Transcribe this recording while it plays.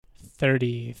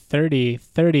30, 30,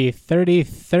 30, 30,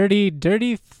 30,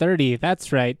 dirty 30.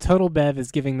 That's right. Total Bev is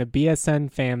giving the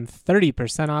BSN fam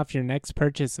 30% off your next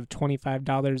purchase of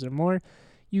 $25 or more.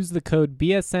 Use the code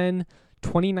BSN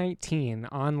 2019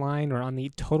 online or on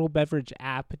the Total Beverage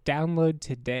app. Download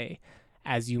today.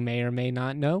 As you may or may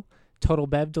not know, Total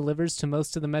Bev delivers to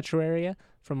most of the metro area,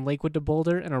 from Lakewood to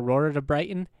Boulder and Aurora to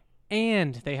Brighton,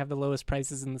 and they have the lowest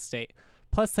prices in the state.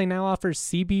 Plus, they now offer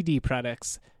CBD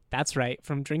products. That's right,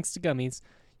 from drinks to gummies,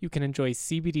 you can enjoy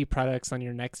CBD products on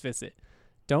your next visit.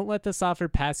 Don't let this offer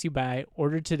pass you by.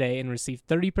 Order today and receive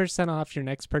 30% off your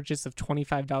next purchase of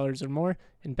 $25 or more,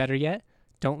 and better yet,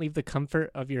 don't leave the comfort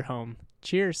of your home.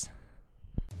 Cheers.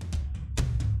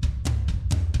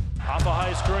 Off a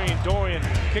high screen, Dorian,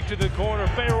 kick to the corner,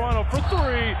 Fayerano for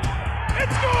three.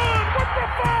 It's good with the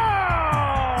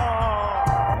foul!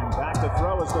 And back to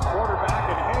throw as the quarterback,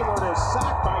 and Hayward is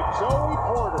sacked by Joey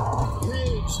Porter.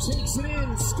 Page takes it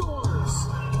in, scores.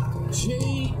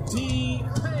 J.D.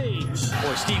 Page.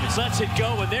 Or Stevens lets it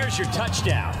go, and there's your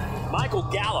touchdown. Michael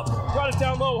Gallup. Brought it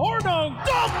down low, Hornung,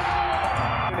 dunk!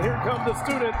 And here come the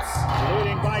students.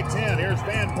 Leading by 10, here's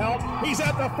Van Pelt. He's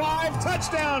at the 5,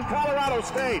 touchdown, Colorado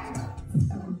State.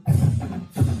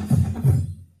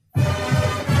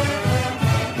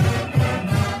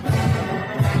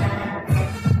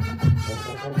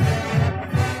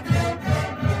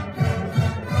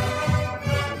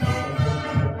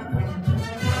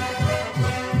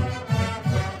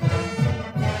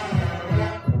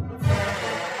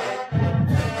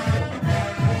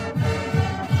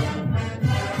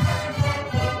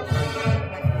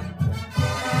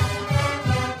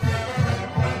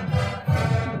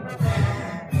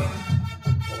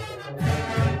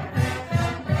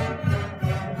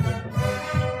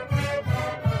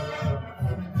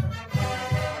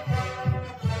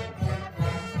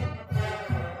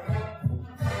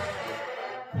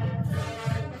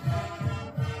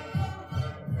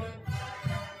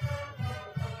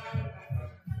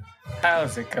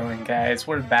 How's it going, guys?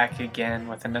 We're back again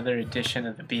with another edition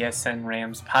of the BSN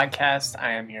Rams podcast.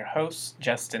 I am your host,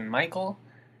 Justin Michael.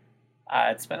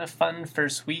 It's been a fun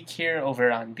first week here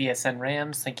over on BSN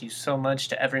Rams. Thank you so much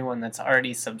to everyone that's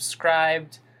already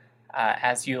subscribed.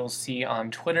 As you'll see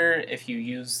on Twitter, if you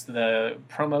use the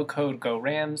promo code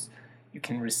GORAMS, you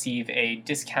can receive a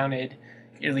discounted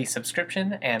yearly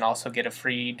subscription and also get a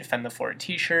free Defend the Fort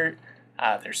t-shirt.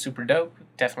 They're super dope.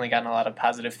 Definitely gotten a lot of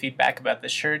positive feedback about the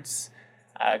shirts.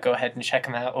 Go ahead and check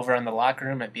them out over on the locker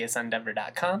room at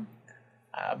bsndenver.com.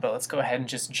 But let's go ahead and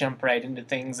just jump right into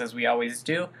things as we always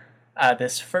do.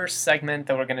 This first segment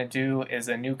that we're going to do is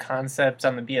a new concept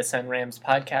on the BSN Rams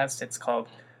podcast. It's called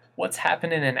What's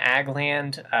Happening in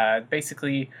Agland.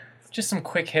 Basically, just some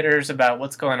quick hitters about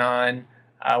what's going on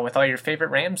with all your favorite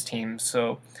Rams teams.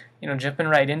 So, jumping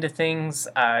right into things,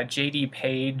 J.D.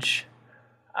 Page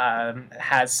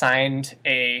has signed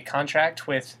a contract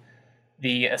with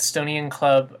the Estonian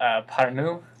club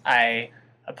Pärnu. I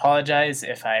apologize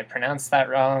if I pronounced that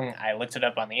wrong. I looked it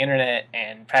up on the internet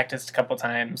and practiced a couple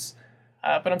times,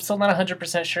 but I'm still not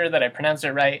 100% sure that I pronounced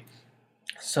it right.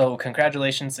 So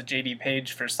congratulations to J.D.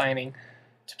 Page for signing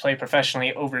to play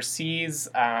professionally overseas.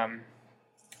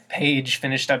 Page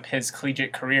finished up his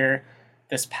collegiate career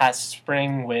this past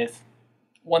spring with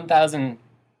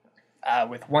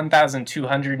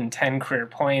 1,210 career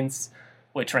points,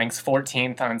 which ranks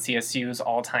 14th on CSU's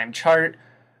all-time chart.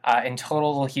 In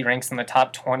total, he ranks in the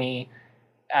top 20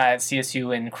 at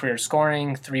CSU in career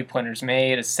scoring, three-pointers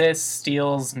made, assists,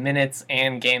 steals, minutes,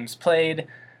 and games played.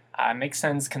 Makes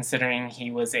sense considering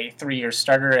he was a 3-year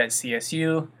starter at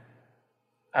CSU.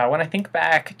 When I think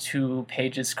back to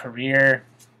Page's career,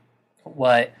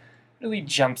 what really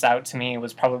jumps out to me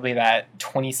was probably that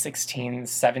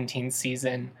 2016-17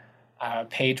 season.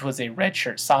 Page was a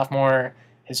redshirt sophomore,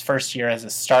 his first year as a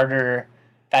starter.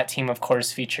 That team, of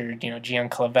course, featured, Gian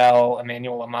Clavel,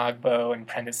 Emmanuel Amagbo, and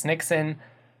Prentice Nixon.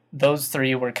 Those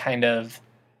three were kind of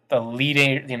the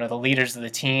leaders of the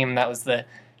team. That was the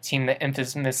team that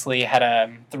infamously had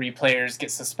 3 players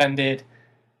get suspended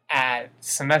at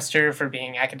semester for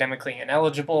being academically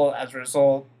ineligible. As a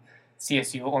result,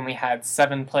 CSU only had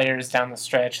 7 players down the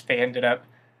stretch. They ended up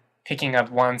picking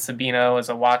up Juan Sabino as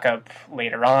a walk-up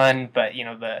later on, but,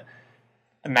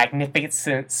 the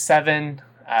Magnificent Seven,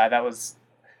 that was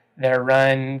their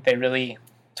run. They really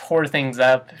tore things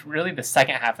up, really the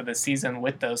second half of the season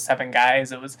with those 7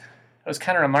 guys. It was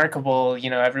kind of remarkable.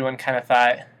 Everyone kind of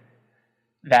thought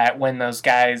that when those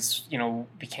guys,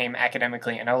 became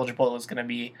academically ineligible, it was going to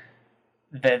be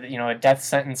a death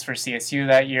sentence for CSU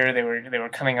that year. They were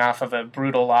coming off of a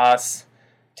brutal loss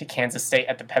to Kansas State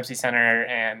at the Pepsi Center,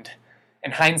 and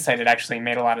in hindsight, it actually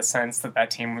made a lot of sense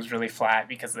that team was really flat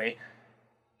because they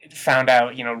found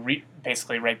out,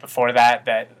 basically right before that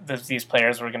these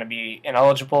players were going to be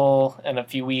ineligible in a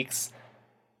few weeks.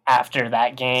 After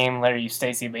that game, Larry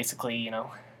Eustachy basically,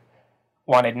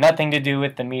 wanted nothing to do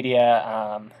with the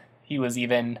media. He was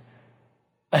even,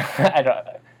 I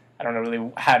don't know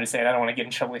really how to say it. I don't want to get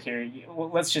in trouble here.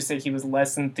 Let's just say he was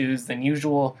less enthused than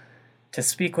usual to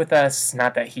speak with us.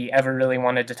 Not that he ever really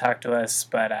wanted to talk to us,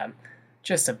 but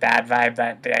just a bad vibe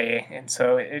that day. And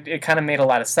so it kind of made a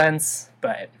lot of sense.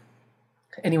 But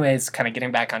anyways, kind of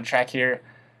getting back on track here,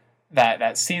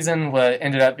 that season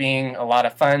ended up being a lot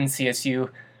of fun. CSU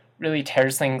really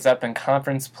tears things up in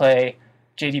conference play.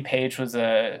 J.D. Page was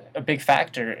a big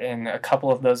factor in a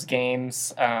couple of those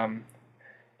games.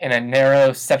 In a narrow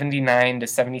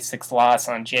 79-76 loss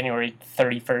on January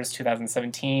 31st,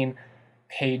 2017,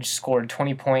 Page scored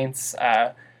 20 points.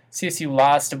 CSU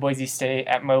lost to Boise State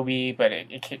at Moby, but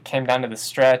it came down to the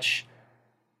stretch.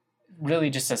 Really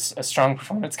just a strong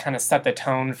performance, kind of set the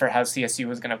tone for how CSU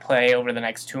was going to play over the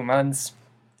next 2 months.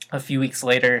 A few weeks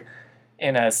later,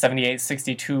 in a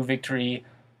 78-62 victory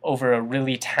over a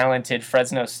really talented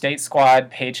Fresno State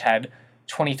squad, Page had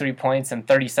 23 points in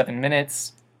 37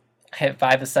 minutes. Hit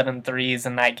 5 of 7 threes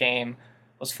in that game,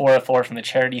 was 4 of 4 from the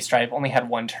charity stripe, only had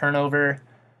 1 turnover.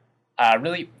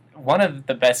 Really one of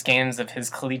the best games of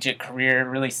his collegiate career,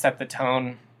 really set the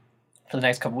tone for the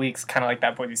next couple weeks, kind of like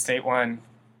that Boise State one.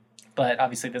 But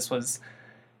obviously this was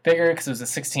bigger because it was a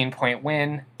 16-point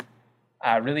win.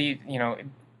 Really,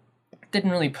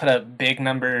 didn't really put up big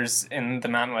numbers in the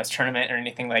Mountain West tournament or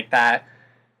anything like that.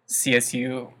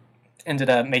 CSU ended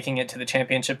up making it to the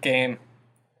championship game,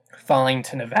 falling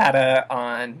to Nevada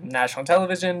on national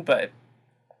television, but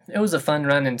it was a fun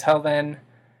run until then.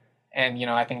 And,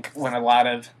 I think when a lot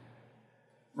of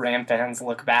Ram fans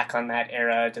look back on that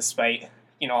era, despite,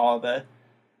 all the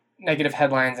negative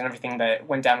headlines and everything that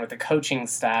went down with the coaching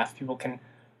staff, people can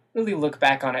really look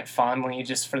back on it fondly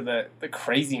just for the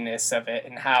craziness of it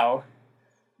and how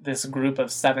this group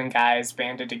of 7 guys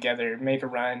banded together, made a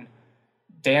run,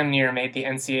 damn near made the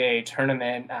NCAA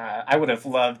tournament. I would have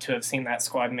loved to have seen that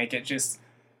squad make it just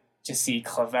to see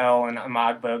Clavel and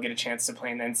Amagbo get a chance to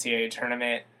play in the NCAA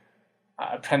tournament.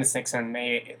 Prentice Nixon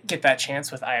may get that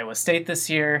chance with Iowa State this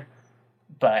year,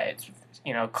 but,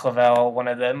 Clavel, one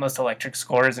of the most electric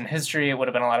scorers in history, it would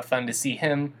have been a lot of fun to see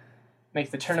him make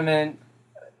the tournament.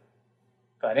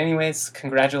 But anyways,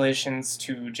 congratulations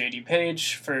to J.D.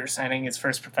 Page for signing his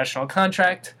first professional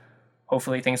contract.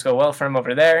 Hopefully things go well for him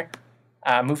over there.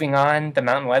 Moving on, the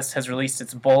Mountain West has released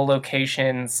its bowl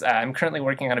locations. I'm currently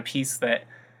working on a piece that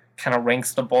kind of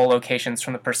ranks the bowl locations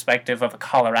from the perspective of a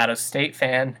Colorado State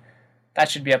fan. That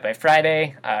should be up by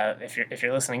Friday. If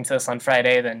you're listening to this on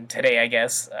Friday, then today, I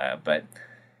guess. But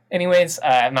anyways,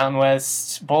 Mountain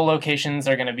West bowl locations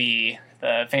are going to be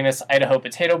the famous Idaho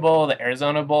Potato Bowl, the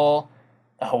Arizona Bowl,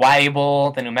 the Hawaii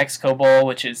Bowl, the New Mexico Bowl,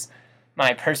 which is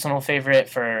my personal favorite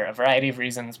for a variety of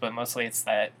reasons, but mostly it's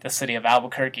that the city of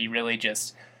Albuquerque really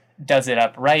just does it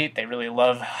up right. They really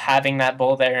love having that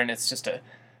bowl there, and it's just a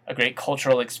great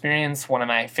cultural experience, one of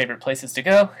my favorite places to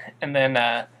go. And then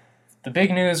the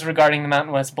big news regarding the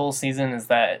Mountain West Bowl season is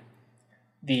that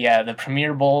the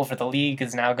premier bowl for the league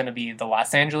is now going to be the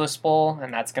Los Angeles Bowl,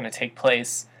 and that's going to take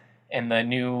place in the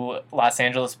new Los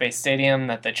Angeles-based stadium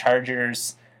that the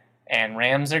Chargers and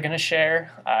Rams are going to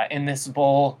share. In this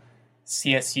bowl,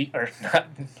 CSU, or not,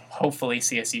 hopefully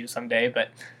CSU someday, but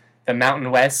the Mountain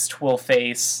West will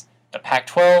face the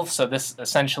Pac-12, so this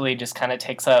essentially just kind of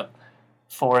takes up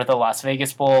for the Las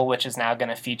Vegas Bowl, which is now going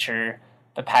to feature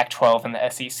the Pac-12 and the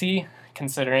SEC,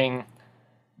 considering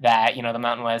that, the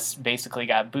Mountain West basically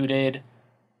got booted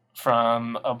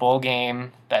from a bowl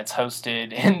game that's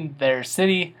hosted in their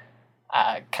city.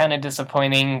 Kind of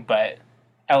disappointing, but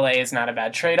LA is not a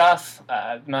bad trade-off.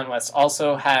 Mountain West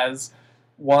also has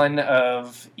one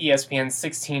of ESPN's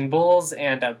 16 bowls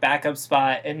and a backup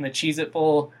spot in the Cheez-It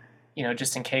Bowl,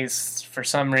 just in case for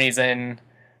some reason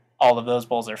all of those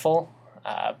bowls are full.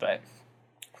 But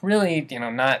really,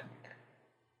 not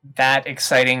that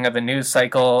exciting of a news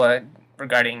cycle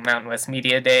regarding Mountain West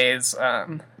Media Days.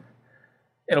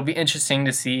 It'll be interesting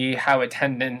to see how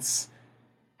attendance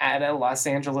at a Los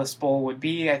Angeles Bowl would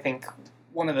be. I think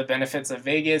one of the benefits of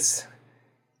Vegas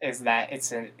is that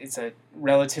it's a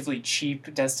relatively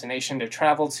cheap destination to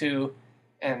travel to,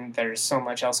 and there's so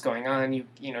much else going on.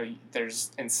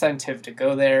 There's incentive to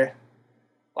go there.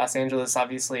 Los Angeles,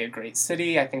 obviously a great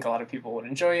city. I think a lot of people would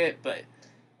enjoy it, but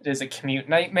it is a commute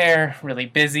nightmare. Really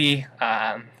busy.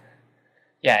 I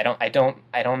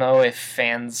don't know if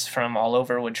fans from all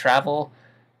over would travel,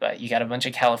 but you got a bunch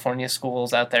of California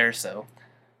schools out there, so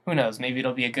who knows? Maybe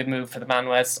it'll be a good move for the Mountain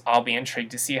West. I'll be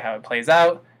intrigued to see how it plays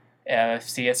out. If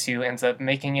CSU ends up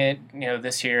making it,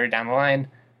 this year or down the line,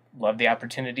 love the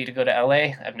opportunity to go to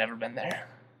LA. I've never been there.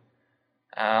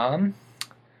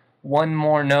 One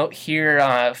more note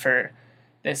here for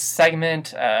this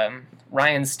segment.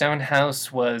 Ryan Stonehouse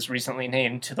was recently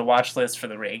named to the watch list for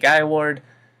the Ray Guy Award.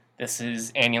 This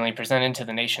is annually presented to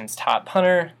the nation's top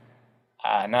punter.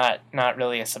 Not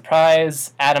really a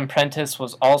surprise. Adam Prentice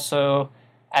was also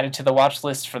added to the watch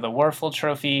list for the Warfel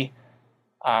Trophy.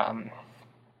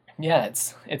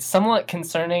 It's somewhat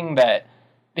concerning that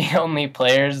the only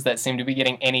players that seem to be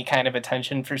getting any kind of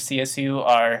attention for CSU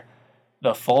are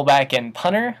the fullback and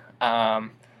punter.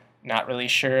 Not really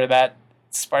sure that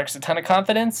sparks a ton of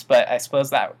confidence, but I suppose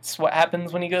that's what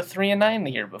happens when you go 3-9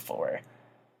 the year before.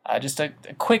 Just a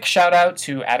quick shout out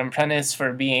to Adam Prentice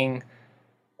for being,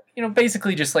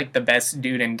 basically just like the best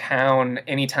dude in town.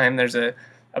 Anytime there's a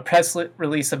press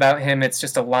release about him, it's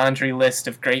just a laundry list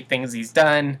of great things he's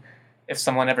done. If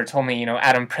someone ever told me,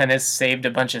 Adam Prentice saved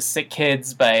a bunch of sick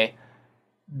kids by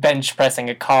bench pressing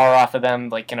a car off of them,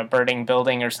 like in a burning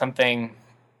building or something,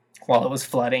 while it was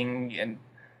flooding and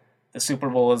the Super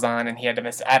Bowl was on and he had to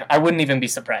miss, I wouldn't even be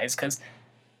surprised, because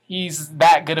he's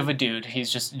that good of a dude. He's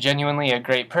just genuinely a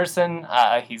great person.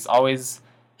 He's always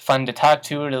fun to talk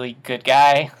to, a really good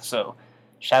guy. So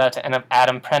shout out to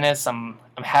Adam Prentice. I'm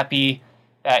happy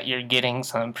that you're getting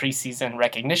some preseason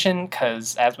recognition,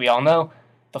 because as we all know,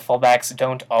 the fullbacks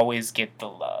don't always get the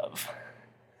love.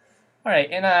 All right,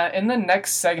 in the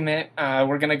next segment,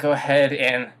 we're going to go ahead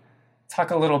and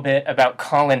talk a little bit about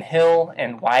Colin Hill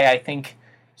and why I think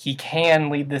he can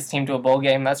lead this team to a bowl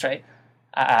game. That's right.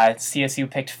 CSU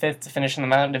picked 5th to finish in the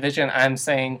Mountain Division. I'm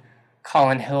saying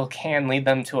Colin Hill can lead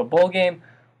them to a bowl game.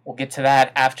 We'll get to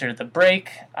that after the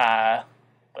break. But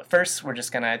first, we're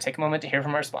just going to take a moment to hear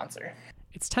from our sponsor.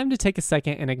 It's time to take a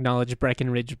second and acknowledge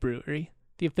Breckenridge Brewery,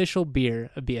 the official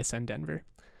beer of BSN Denver.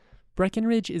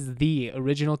 Breckenridge is the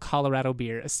original Colorado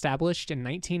beer established in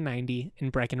 1990 in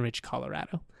Breckenridge,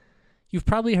 Colorado. You've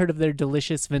probably heard of their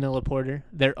delicious vanilla porter,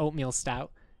 their oatmeal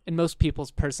stout, and most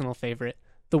people's personal favorite,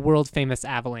 the world-famous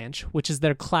Avalanche, which is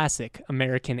their classic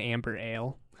American Amber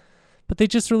Ale. But they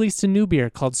just released a new beer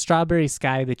called Strawberry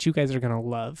Sky that you guys are going to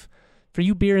love. For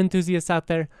you beer enthusiasts out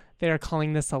there, they are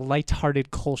calling this a light-hearted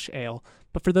Kolsch Ale.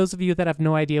 But for those of you that have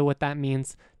no idea what that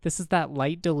means, this is that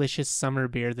light, delicious summer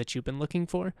beer that you've been looking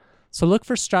for. So look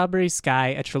for Strawberry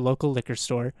Sky at your local liquor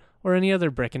store or any other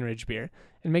Breckenridge beer.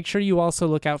 And make sure you also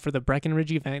look out for the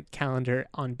Breckenridge event calendar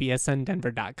on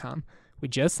bsndenver.com. We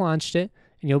just launched it,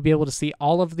 and you'll be able to see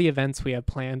all of the events we have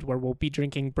planned where we'll be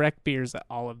drinking Breck beers at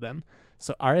all of them.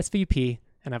 So RSVP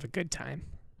and have a good time.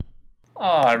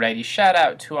 Alrighty, shout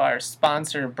out to our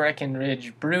sponsor,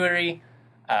 Breckenridge Brewery.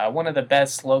 One of the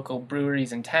best local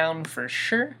breweries in town for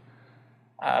sure.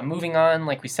 Moving on,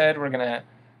 like we said, we're going to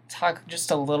talk just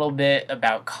a little bit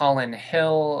about Colin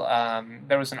Hill.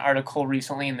 There was an article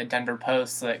recently in the Denver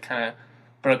Post that kind of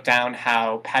broke down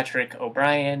how Patrick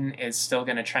O'Brien is still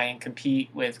going to try and compete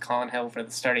with Colin Hill for the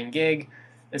starting gig.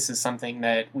 This is something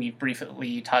that we've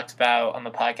briefly talked about on the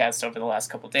podcast over the last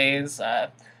couple days.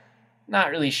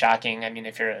 Not really shocking. I mean,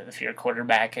 if you're a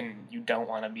quarterback and you don't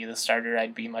want to be the starter,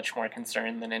 I'd be much more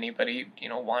concerned than anybody,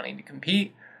 wanting to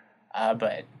compete.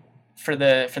 But for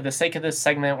the sake of this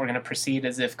segment, we're going to proceed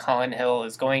as if Colin Hill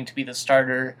is going to be the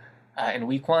starter in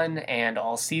Week 1 and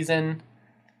all season.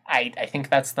 I think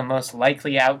that's the most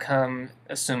likely outcome,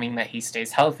 assuming that he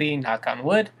stays healthy, knock on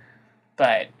wood.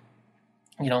 But,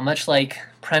 much like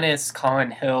Prentice,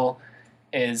 Colin Hill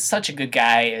is such a good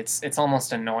guy, it's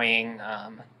almost annoying.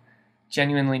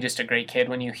 Genuinely just a great kid.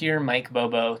 When you hear Mike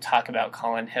Bobo talk about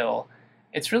Colin Hill,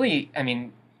 it's really,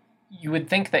 you would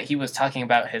think that he was talking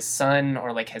about his son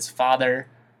or like his father,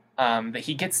 that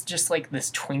he gets just like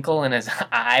this twinkle in his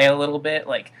eye a little bit,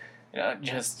 like,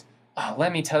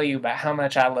 let me tell you about how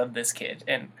much I love this kid.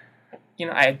 And,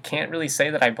 I can't really say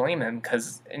that I blame him,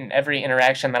 because in every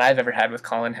interaction that I've ever had with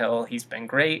Colin Hill, he's been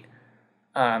great.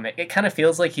 It kind of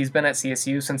feels like he's been at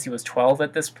CSU since he was 12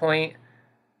 at this point.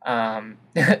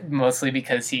 Mostly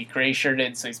because he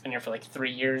gray-shirted, so he's been here for like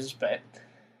 3 years, but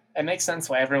it makes sense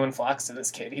why everyone flocks to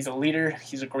this kid. He's a leader,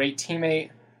 he's a great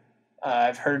teammate.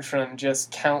 I've heard from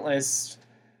just countless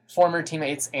former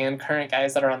teammates and current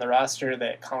guys that are on the roster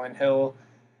that Colin Hill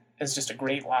is just a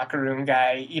great locker room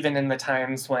guy. Even in the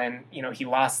times when, he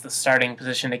lost the starting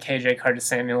position to KJ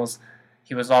Carter-Samuels,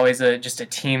 he was always just a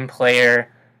team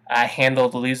player,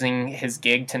 handled losing his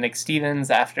gig to Nick Stevens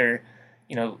after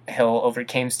Hill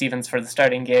overcame Stevens for the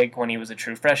starting gig when he was a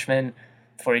true freshman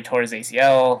before he tore his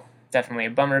ACL. Definitely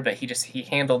a bummer, but he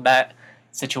handled that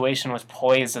situation with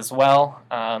poise as well.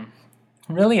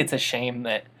 really it's a shame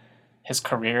that his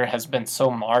career has been so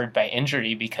marred by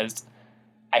injury, because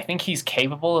I think he's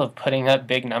capable of putting up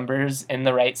big numbers in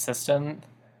the right system,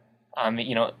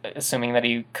 assuming that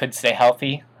he could stay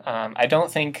healthy. I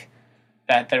don't think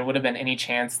that there would have been any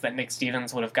chance that Nick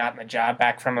Stevens would have gotten the job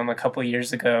back from him a couple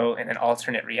years ago in an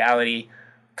alternate reality.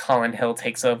 Colin Hill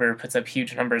takes over, puts up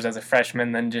huge numbers as a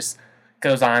freshman, then just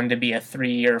goes on to be a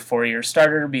 3 or 4 year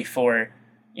starter before,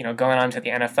 going on to the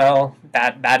NFL.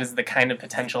 That is the kind of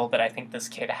potential that I think this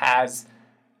kid has.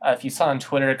 If you saw on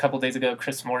Twitter a couple days ago,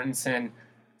 Chris Mortensen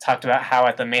talked about how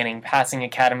at the Manning Passing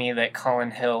Academy that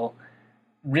Colin Hill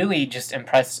really just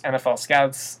impressed NFL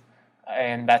scouts,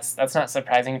 and that's not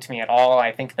surprising to me at all.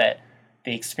 I think that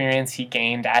the experience he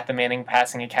gained at the Manning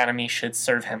Passing Academy should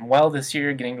serve him well this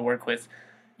year, getting to work with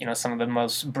some of the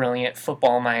most brilliant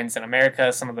football minds in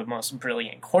America, some of the most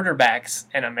brilliant quarterbacks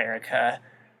in America,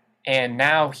 and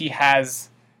now he has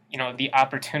the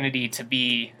opportunity to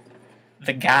be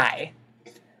the guy.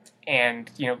 And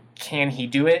can he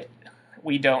do it?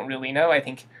 We don't really know. I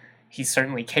think he's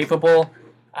certainly capable.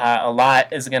 A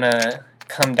lot is going to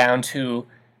come down to,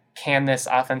 can this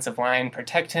offensive line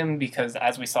protect him? Because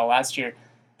as we saw last year,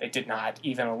 they did not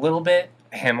even a little bit,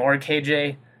 him or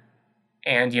KJ.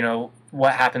 And,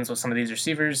 what happens with some of these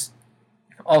receivers?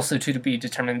 Also to be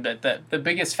determined. But the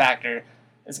biggest factor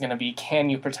is going to be, can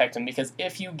you protect him? Because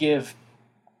if you give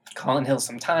Colin Hill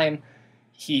some time,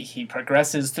 he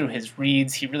progresses through his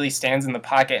reads. He really stands in the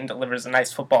pocket and delivers a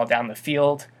nice football down the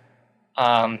field.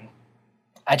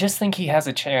 I just think he has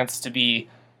a chance to be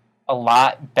a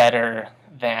lot better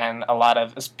than a lot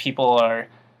of people are,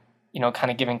 kind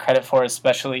of giving credit for,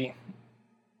 especially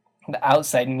the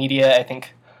outside media. I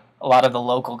think a lot of the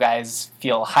local guys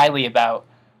feel highly about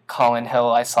Colin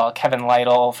Hill. I saw Kevin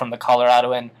Lytle from the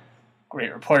Coloradoan,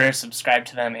 great reporter, subscribe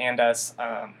to them and us.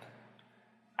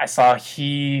 I saw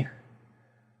he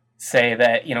say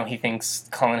that, he thinks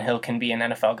Colin Hill can be an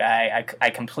NFL guy. I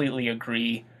completely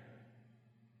agree.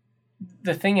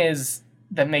 The thing is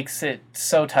that makes it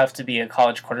so tough to be a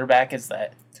college quarterback is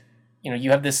that,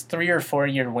 you have this 3 or 4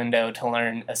 year window to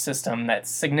learn a system that's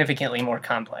significantly more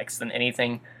complex than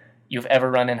anything you've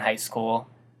ever run in high school.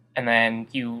 And then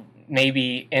you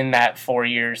maybe in that 4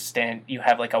 year stint, you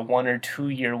have like a 1 or 2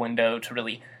 year window to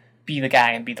really be the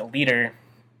guy and be the leader.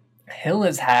 Hill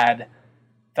has had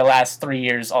the last 3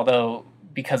 years, although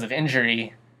because of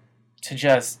injury, to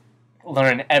just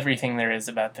learn everything there is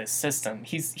about this system.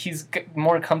 He's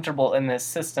more comfortable in this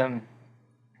system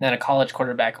than a college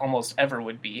quarterback almost ever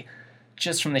would be,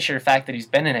 just from the sheer fact that he's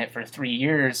been in it for 3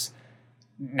 years.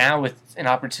 Now with an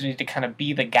opportunity to kind of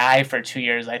be the guy for 2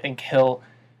 years, I think Hill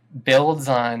builds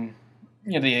on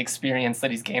the experience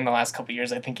that he's gained the last couple of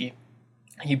years. I think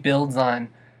he builds on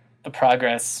the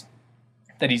progress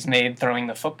that he's made throwing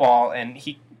the football, and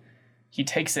he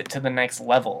takes it to the next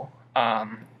level.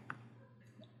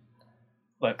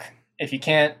 Look, if you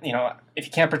can't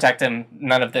protect him,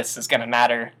 none of this is going to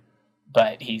matter.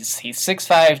 But he's 6'5",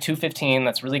 215.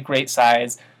 That's really great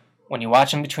size. When you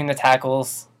watch him between the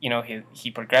tackles,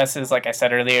 he progresses. Like I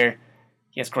said earlier,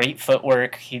 he has great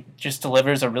footwork. He just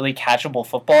delivers a really catchable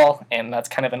football, and that's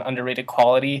kind of an underrated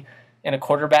quality in a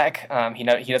quarterback. He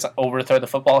doesn't overthrow the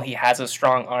football. He has a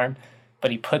strong arm,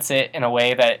 but he puts it in a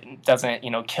way that doesn't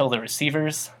kill the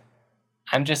receivers.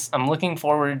 I'm looking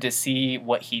forward to see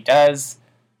what he does.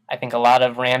 I think a lot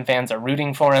of Ram fans are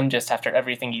rooting for him just after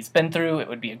everything he's been through. It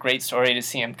would be a great story to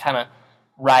see him kind of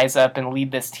rise up and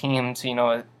lead this team to,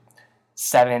 a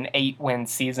 7-8 win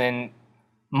season.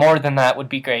 More than that would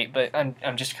be great, but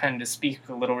I'm just trying to speak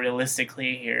a little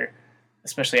realistically here,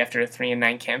 especially after a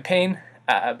 3-9 campaign.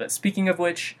 But speaking of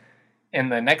which, in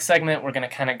the next segment, we're going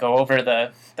to kind of go over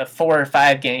the 4 or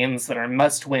 5 games that are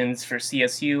must-wins for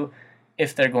CSU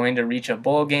if they're going to reach a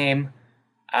bowl game.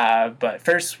 But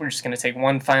first, we're just going to take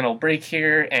one final break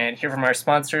here and hear from our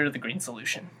sponsor, The Green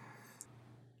Solution.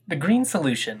 The Green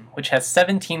Solution, which has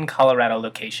 17 Colorado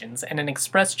locations and an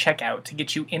express checkout to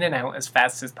get you in and out as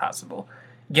fast as possible.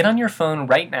 Get on your phone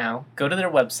right now, go to their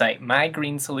website,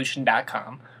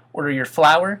 mygreensolution.com, order your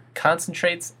flour,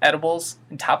 concentrates, edibles,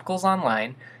 and topicals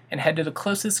online, and head to the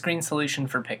closest Green Solution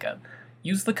for pickup.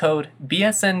 Use the code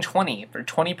BSN20 for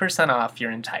 20% off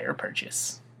your entire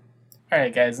purchase.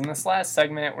 Alright guys, in this last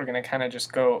segment, we're going to kind of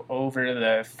just go over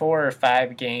the 4 or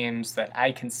 5 games that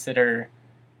I consider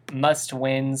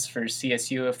must-wins for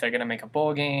CSU if they're going to make a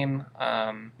bowl game.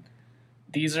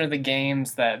 These are the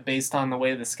games that, based on the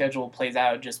way the schedule plays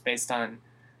out, just based on,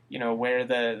 where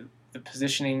the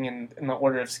positioning and the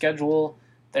order of schedule,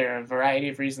 there are a variety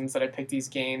of reasons that I picked these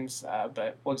games,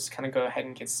 but we'll just kind of go ahead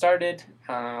and get started.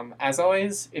 As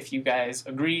always, if you guys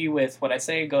agree with what I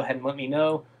say, go ahead and let me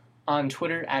know on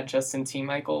Twitter at Justin T.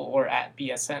 Michael or at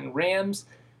BSN Rams.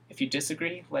 If you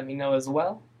disagree, let me know as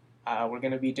well. We're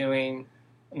going to be doing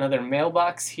another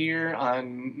mailbox here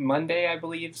on Monday, I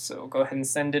believe, so go ahead and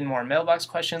send in more mailbox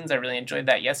questions. I really enjoyed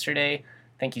that yesterday.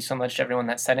 Thank you so much to everyone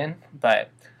that sent in. But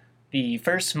the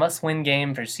first must-win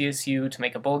game for CSU to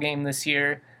make a bowl game this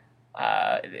year,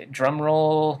 drum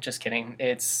roll, just kidding,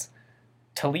 it's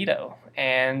Toledo.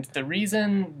 And the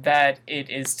reason that it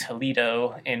is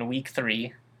Toledo in week 4,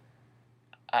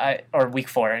 week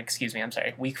 4,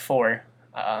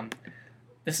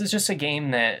 this is just a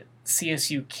game that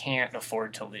CSU can't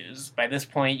afford to lose. By this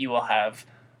point, you will have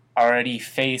already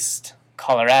faced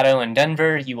Colorado and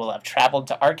Denver. You will have traveled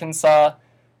to Arkansas,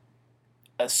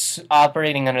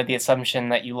 operating under the assumption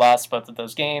that you lost both of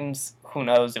those games. Who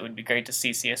knows? It would be great to see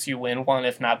CSU win one,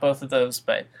 if not both of those,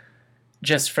 but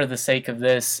just for the sake of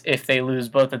this, if they lose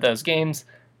both of those games,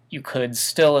 you could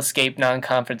still escape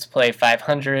non-conference play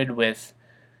 500 with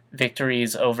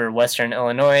victories over Western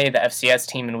Illinois, the FCS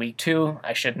team in week 2.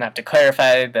 I shouldn't have to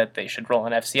clarify that they should roll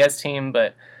an FCS team,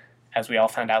 but as we all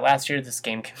found out last year, this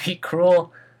game can be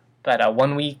cruel. But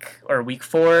week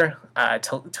 4,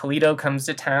 Toledo comes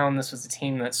to town. This was a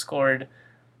team that scored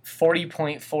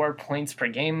 40.4 points per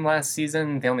game last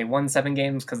season. They only won 7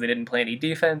 games because they didn't play any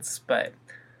defense, but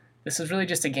this is really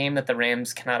just a game that the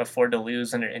Rams cannot afford to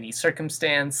lose under any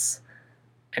circumstance.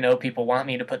 I know people want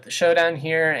me to put the showdown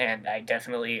here, and I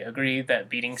definitely agree that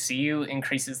beating CU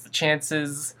increases the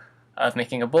chances of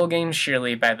making a bowl game,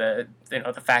 surely by the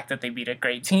fact that they beat a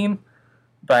great team.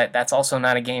 But that's also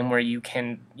not a game where you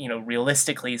can,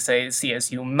 realistically say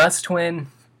CSU must win.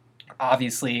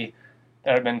 Obviously,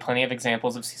 there have been plenty of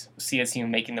examples of CSU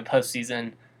making the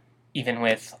postseason, even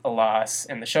with a loss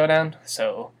in the showdown.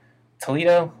 So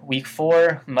Toledo, week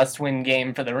 4, must-win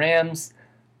game for the Rams.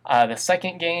 The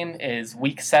second game is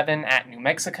week 7 at New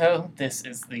Mexico. This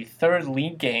is the third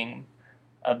league game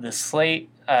of the slate.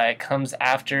 It comes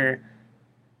after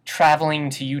traveling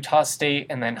to Utah State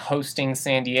and then hosting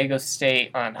San Diego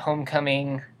State on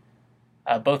homecoming.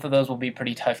 Both of those will be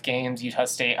pretty tough games. Utah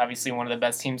State, obviously one of the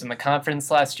best teams in the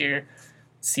conference last year.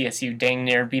 CSU dang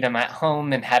near beat them at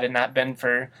home, and had it not been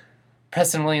for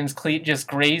Preston Williams-Cleat just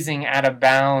grazing out of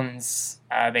bounds,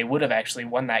 they would have actually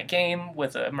won that game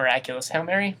with a miraculous Hail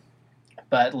Mary.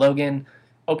 But Logan,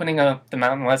 opening up the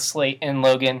Mountain West slate in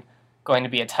Logan, going to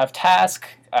be a tough task.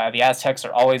 The Aztecs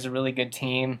are always a really good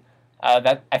team.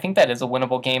 I think that is a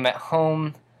winnable game at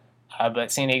home,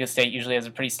 but San Diego State usually has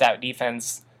a pretty stout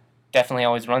defense. Definitely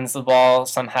always runs the ball,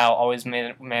 somehow always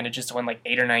manages to win like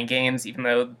 8 or 9 games, even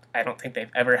though I don't think they've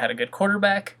ever had a good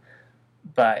quarterback.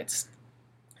 But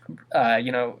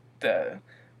the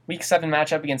week 7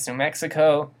 matchup against New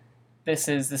Mexico, this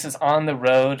is on the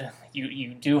road.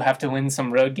 You do have to win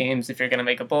some road games if you're going to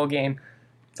make a bowl game.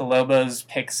 The Lobos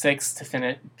picked to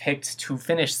finish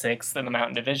 6th in the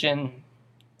Mountain Division.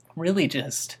 Really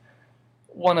just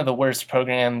one of the worst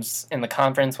programs in the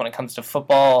conference when it comes to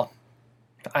football.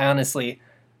 I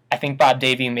think Bob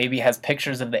Davie maybe has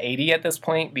pictures of the 80 at this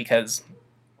point, because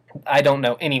I don't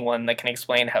know anyone that can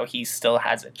explain how he still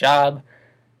has a job.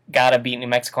 Gotta beat New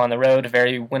Mexico on the road, a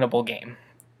very winnable game.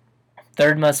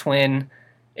 Third must-win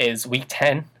is Week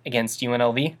 10 against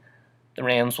UNLV. The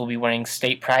Rams will be wearing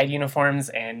state pride uniforms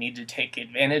and need to take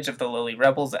advantage of the Lily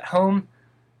Rebels at home.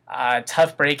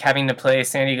 Tough break having to play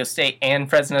San Diego State and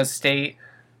Fresno State.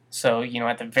 So,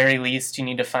 at the very least, you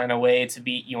need to find a way to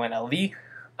beat UNLV.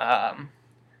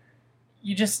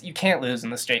 You can't lose in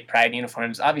the straight pride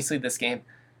uniforms. Obviously, this game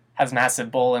has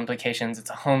massive bowl implications. It's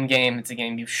a home game. It's a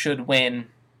game you should win.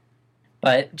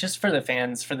 But just for the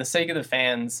fans, for the sake of the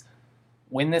fans,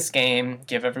 win this game.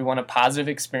 Give everyone a positive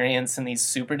experience in these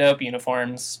super dope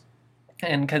uniforms.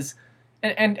 And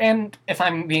if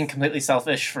I'm being completely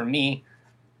selfish, for me,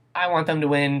 I want them to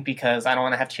win because I don't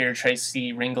want to have to hear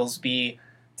Tracy Ringlesby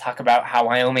talk about how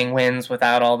Wyoming wins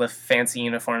without all the fancy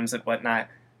uniforms and whatnot.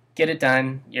 Get it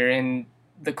done. You're in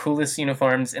the coolest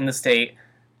uniforms in the state.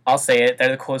 I'll say it.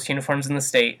 They're the coolest uniforms in the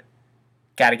state.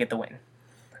 Got to get the win.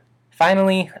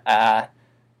 Finally,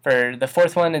 for the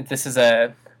fourth one, this is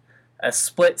a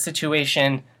split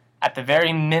situation. At the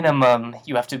very minimum,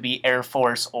 you have to beat Air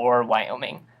Force or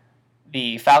Wyoming.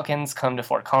 The Falcons come to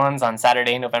Fort Collins on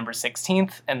Saturday, November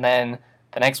 16th, and then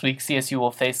the next week CSU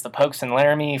will face the Pokes in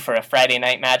Laramie for a Friday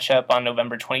night matchup on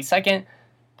November 22nd.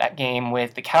 That game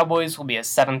with the Cowboys will be a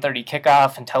 7:30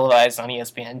 kickoff and televised on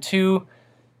ESPN2.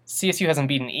 CSU hasn't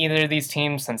beaten either of these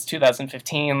teams since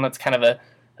 2015. That's kind of a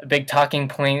big talking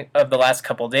point of the last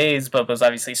couple days. Bobo's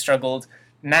obviously struggled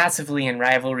massively in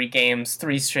rivalry games,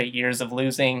 3 straight years of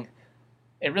losing.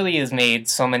 It really has made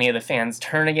so many of the fans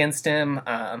turn against him.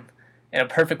 In a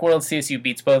perfect world, CSU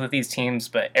beats both of these teams,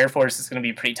 but Air Force is going to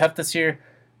be pretty tough this year.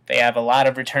 They have a lot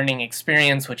of returning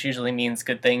experience, which usually means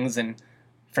good things and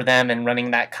for them in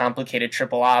running that complicated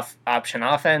triple option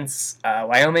offense.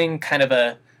 Wyoming, kind of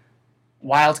a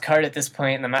wild card at this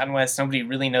point in the Mountain West. Nobody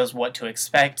really knows what to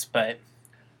expect, but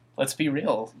let's be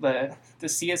real. The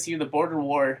CSU, the Border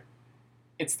War,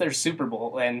 it's their Super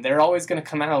Bowl, and they're always going to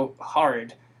come out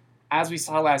hard. As we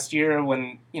saw last year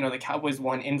when, the Cowboys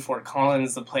won in Fort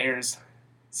Collins, the players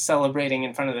celebrating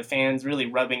in front of the fans, really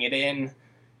rubbing it in.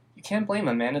 You can't blame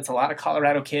them, man. It's a lot of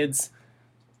Colorado kids.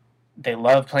 They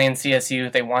love playing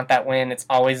CSU. They want that win. It's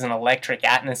always an electric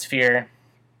atmosphere.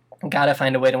 Gotta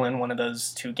find a way to win one of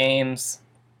those two games.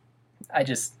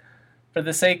 For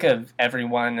the sake of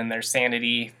everyone and their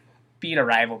sanity, beat a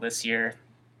rival this year.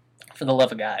 For the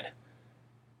love of God.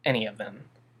 Any of them.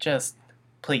 Just,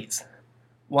 please.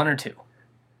 One or two.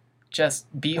 Just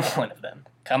be one of them.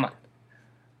 Come on.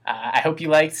 I hope you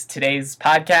liked today's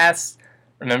podcast.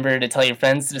 Remember to tell your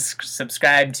friends to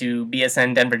subscribe to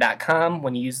bsndenver.com.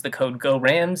 When you use the code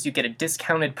GORAMS, you get a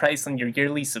discounted price on your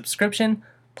yearly subscription,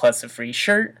 plus a free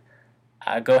shirt.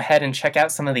 Go ahead and check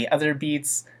out some of the other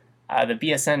beats. The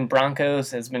BSN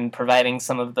Broncos has been providing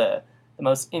some of the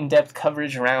most in-depth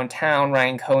coverage around town.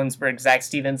 Ryan Cohensberg, Zach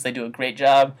Stevens, they do a great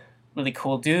job. Really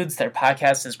cool dudes. Their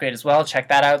podcast is great as well. Check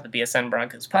that out, the BSN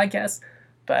Broncos podcast.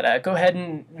 But go ahead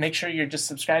and make sure you're just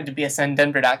subscribed to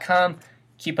bsndenver.com.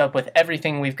 Keep up with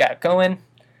everything we've got going.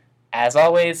 As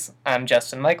always, I'm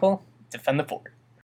Justin Michael. Defend the fort.